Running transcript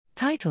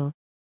Title: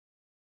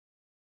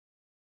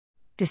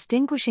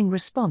 Distinguishing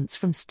Response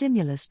from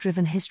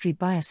Stimulus-Driven History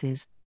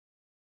Biases.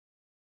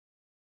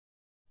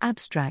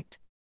 Abstract: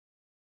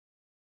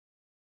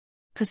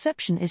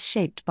 Perception is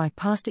shaped by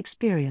past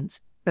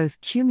experience,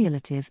 both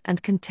cumulative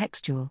and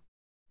contextual.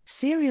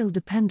 Serial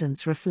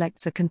dependence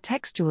reflects a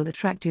contextual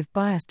attractive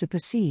bias to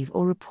perceive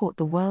or report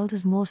the world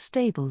as more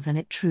stable than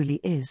it truly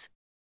is.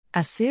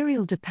 As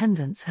serial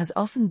dependence has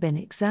often been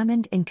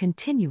examined in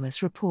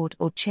continuous report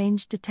or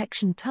change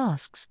detection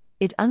tasks,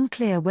 it's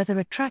unclear whether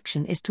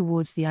attraction is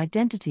towards the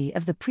identity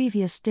of the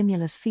previous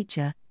stimulus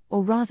feature,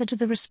 or rather to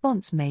the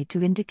response made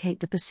to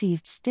indicate the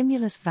perceived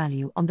stimulus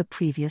value on the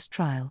previous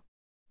trial.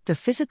 The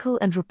physical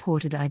and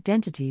reported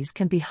identities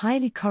can be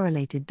highly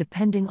correlated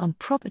depending on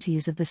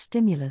properties of the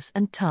stimulus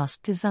and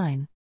task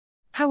design.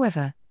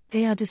 However,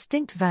 they are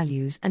distinct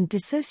values, and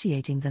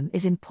dissociating them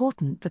is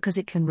important because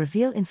it can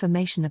reveal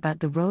information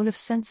about the role of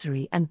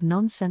sensory and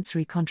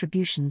non-sensory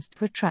contributions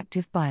to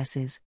attractive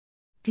biases.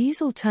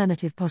 These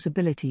alternative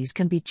possibilities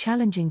can be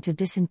challenging to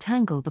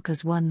disentangle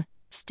because 1.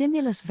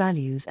 Stimulus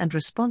values and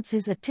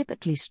responses are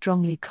typically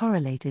strongly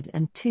correlated,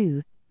 and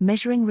 2.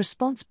 Measuring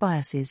response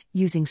biases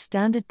using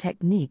standard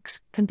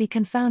techniques can be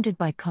confounded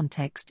by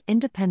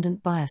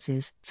context-independent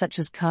biases such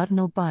as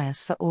cardinal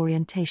bias for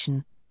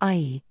orientation,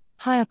 i.e.,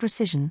 higher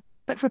precision,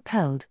 but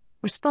repelled,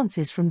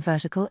 responses from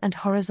vertical and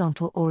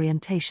horizontal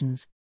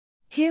orientations.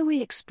 Here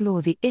we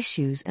explore the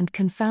issues and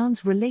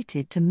confounds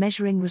related to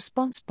measuring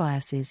response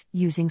biases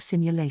using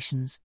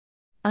simulations.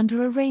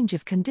 Under a range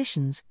of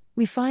conditions,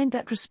 we find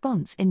that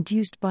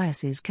response-induced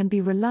biases can be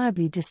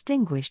reliably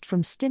distinguished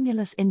from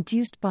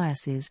stimulus-induced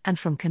biases and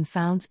from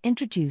confounds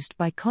introduced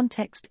by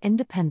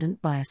context-independent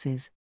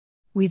biases.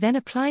 We then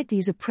applied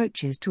these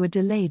approaches to a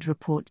delayed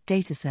report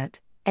dataset,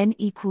 n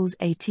equals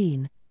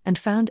 18, and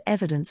found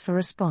evidence for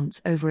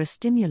response over a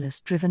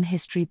stimulus-driven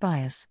history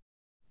bias.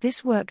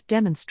 This work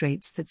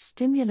demonstrates that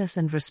stimulus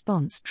and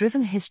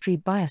response-driven history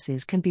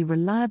biases can be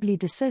reliably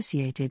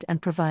dissociated and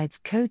provides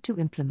code to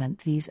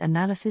implement these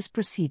analysis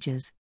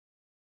procedures.